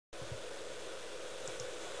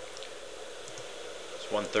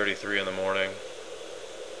1:33 in the morning.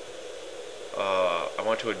 I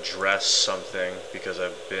want to address something because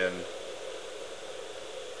I've been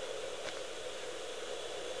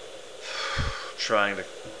trying to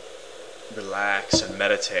relax and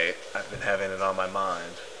meditate. I've been having it on my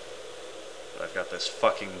mind. I've got this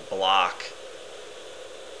fucking block.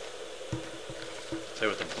 I'll tell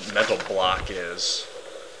you what the mental block is.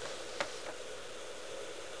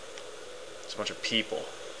 It's a bunch of people.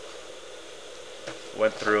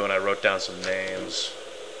 Went through and I wrote down some names.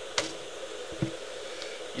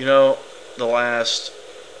 You know, the last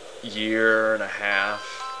year and a half,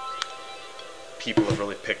 people have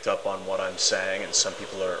really picked up on what I'm saying, and some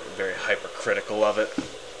people are very hypercritical of it.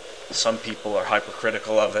 Some people are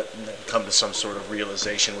hypercritical of it and then come to some sort of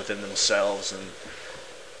realization within themselves and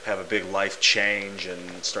have a big life change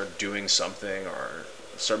and start doing something or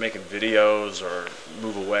start making videos or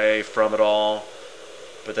move away from it all.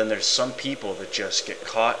 But then there's some people that just get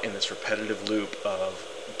caught in this repetitive loop of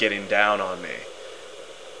getting down on me,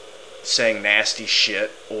 saying nasty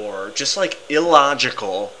shit, or just like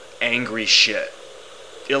illogical, angry shit.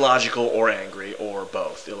 Illogical or angry, or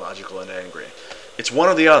both. Illogical and angry. It's one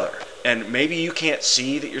or the other. And maybe you can't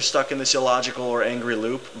see that you're stuck in this illogical or angry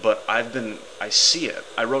loop, but I see it.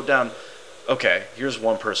 I wrote down, okay, here's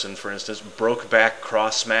one person, for instance, Brokeback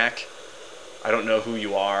Crossland. I don't know who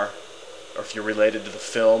you are, or if you're related to the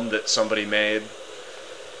film that somebody made.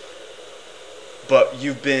 But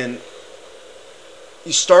you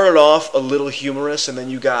started off a little humorous, and then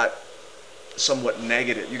you got somewhat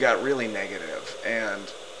negative. You got really negative,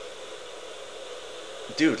 and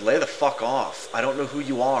dude, lay the fuck off. I don't know who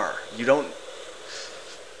you are. You don't...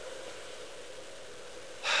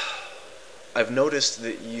 I've noticed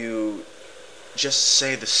that you just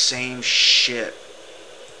say the same shit,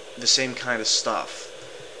 the same kind of stuff.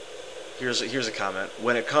 Here's a comment.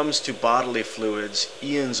 When it comes to bodily fluids,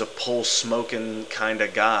 Ian's a pole-smoking kind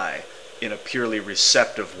of guy, in a purely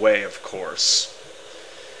receptive way, of course.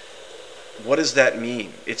 What does that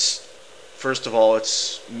mean? First of all,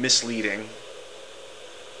 it's misleading.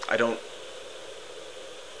 I don't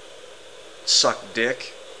suck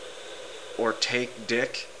dick or take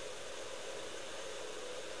dick.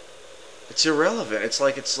 It's irrelevant. It's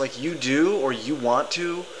like you do, or you want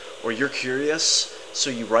to, or you're curious, so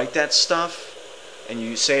you write that stuff, and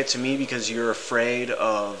you say it to me because you're afraid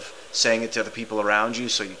of saying it to the people around you,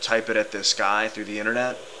 so you type it at this guy through the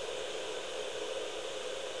internet.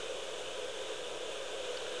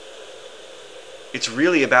 It's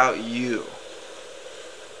really about you.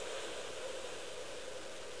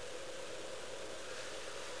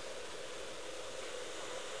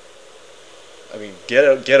 I mean, get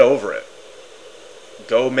over it.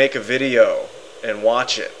 Go make a video and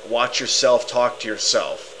watch it. Watch yourself talk to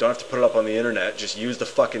yourself. Don't have to put it up on the internet. Just use the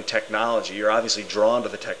fucking technology. You're obviously drawn to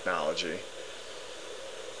the technology.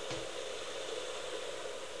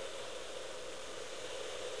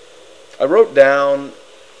 I wrote down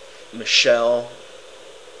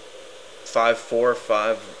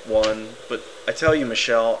Michelle5451, but I tell you,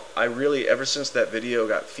 Michelle, I really, ever since that video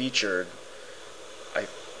got featured,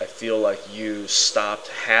 I feel like you stopped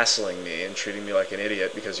hassling me and treating me like an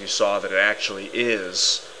idiot because you saw that it actually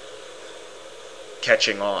is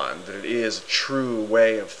catching on, that it is a true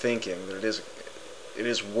way of thinking, that it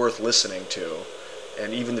is worth listening to,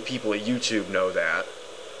 and even the people at YouTube know that.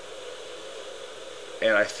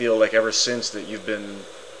 And I feel like ever since that you've been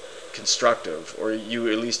constructive, or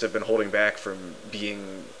you at least have been holding back from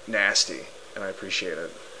being nasty, and I appreciate it.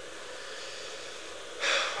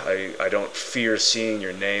 I don't fear seeing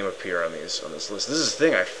your name appear on this list. This is the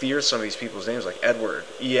thing. I fear some of these people's names, like Edward,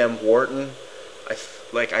 emwharton. I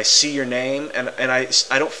see your name, and I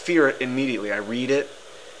don't fear it immediately. I read it,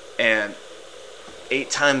 and 8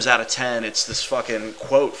 times out of 10, it's this fucking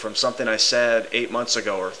quote from something I said 8 months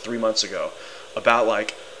ago or 3 months ago about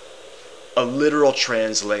like a literal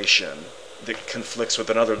translation that conflicts with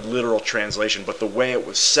another literal translation, but the way it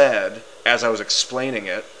was said, as I was explaining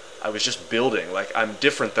it, I was just building. Like, I'm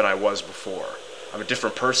different than I was before. I'm a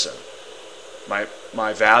different person. My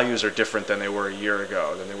values are different than they were a year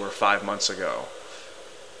ago, than they were 5 months ago.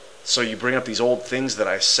 So you bring up these old things that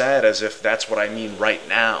I said as if that's what I mean right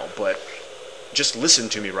now, but just listen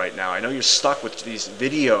to me right now. I know you're stuck with these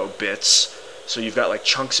video bits, so you've got like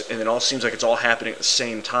chunks, and it all seems like it's all happening at the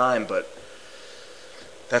same time, but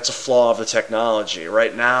that's a flaw of the technology.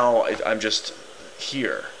 Right now, I'm just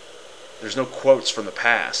here. There's no quotes from the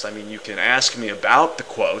past. I mean, you can ask me about the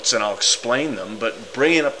quotes and I'll explain them, but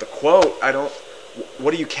bringing up the quote,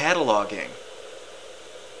 what are you cataloging?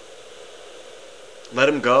 Let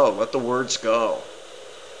them go. Let the words go.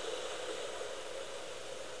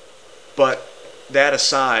 But that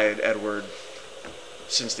aside, Edward,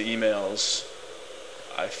 since the emails,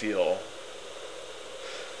 I feel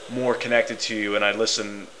more connected to you, and I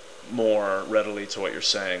listen more readily to what you're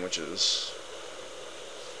saying, which has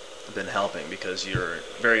been helping because you're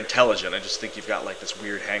very intelligent. I just think you've got like this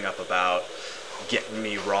weird hang up about getting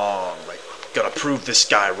me wrong, like gotta prove this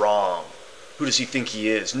guy wrong. Who does he think he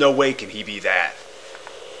is? No way can he be that.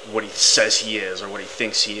 What he says he is or what he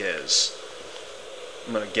thinks he is.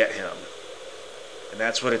 I'm gonna get him. And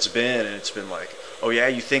that's what it's been, and it's been like, oh yeah,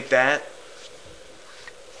 you think that?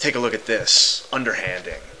 Take a look at this.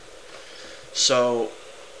 Underhanding. So,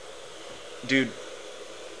 dude,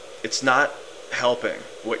 it's not helping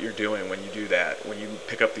what you're doing when you do that. When you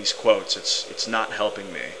pick up these quotes, it's not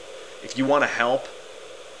helping me. If you want to help,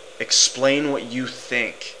 explain what you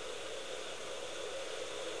think.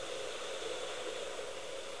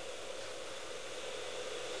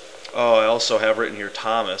 Oh, I also have written here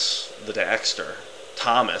Thomas, theDakkster.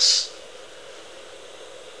 Thomas.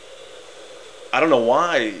 I don't know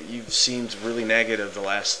why you've seemed really negative the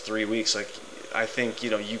last 3 weeks. Like, I think,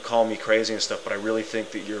 you call me crazy and stuff, but I really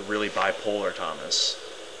think that you're really bipolar, Thomas.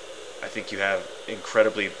 I think you have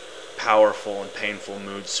incredibly powerful and painful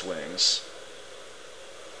mood swings.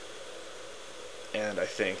 And I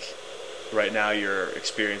think right now you're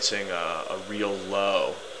experiencing a real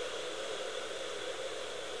low.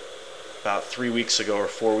 About 3 weeks ago or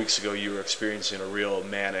 4 weeks ago, you were experiencing a real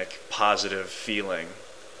manic, positive feeling.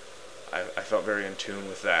 I felt very in tune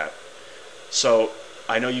with that. So,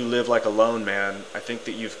 I know you live like a lone man. I think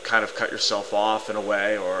that you've kind of cut yourself off in a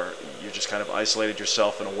way, or you just kind of isolated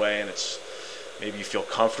yourself in a way, and it's maybe you feel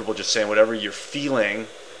comfortable just saying whatever you're feeling,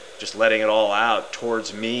 just letting it all out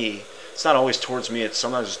towards me. It's not always towards me,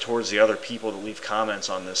 sometimes it's towards the other people that leave comments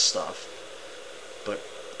on this stuff. But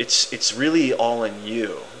it's really all in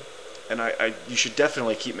you. And you should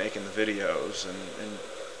definitely keep making the videos and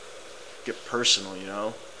get personal,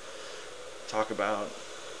 Talk about,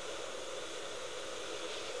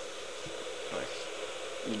 like,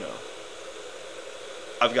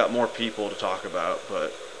 I've got more people to talk about,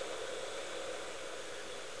 but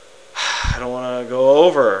I don't want to go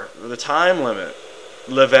over the time limit.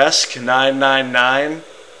 Levesque999,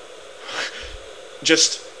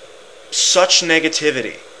 just such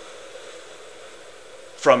negativity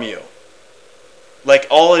from you. Like,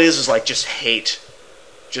 all it is like just hate.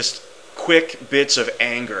 Just quick bits of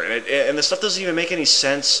anger. And the stuff doesn't even make any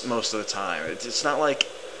sense most of the time. It's not, like,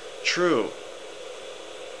 true.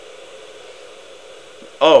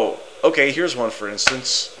 Oh, okay, here's one, for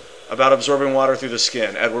instance. About absorbing water through the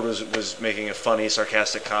skin. Edward was making a funny,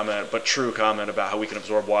 sarcastic comment, but true comment about how we can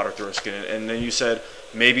absorb water through our skin. And then you said,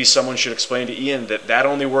 maybe someone should explain to Ian that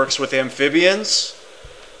only works with amphibians.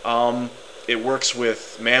 It works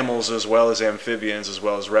with mammals as well as amphibians as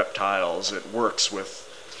well as reptiles. It works with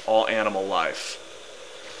all animal life.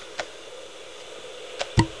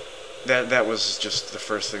 That was just the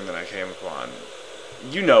first thing that I came upon.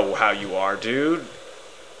 You know how you are, dude.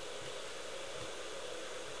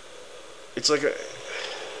 It's like a...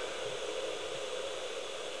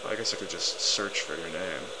 I guess I could just search for your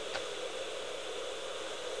name.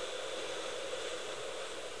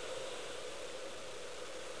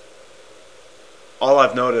 All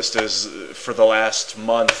I've noticed is for the last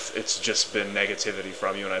month, it's just been negativity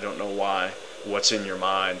from you, and I don't know why. What's in your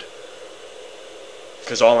mind?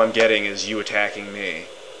 Because all I'm getting is you attacking me.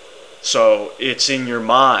 So, it's in your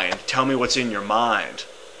mind. Tell me what's in your mind.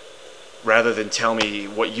 Rather than tell me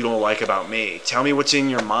what you don't like about me. Tell me what's in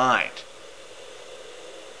your mind.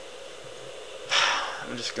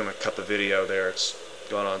 I'm just going to cut the video there. It's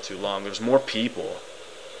gone on too long. There's more people.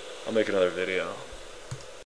 I'll make another video.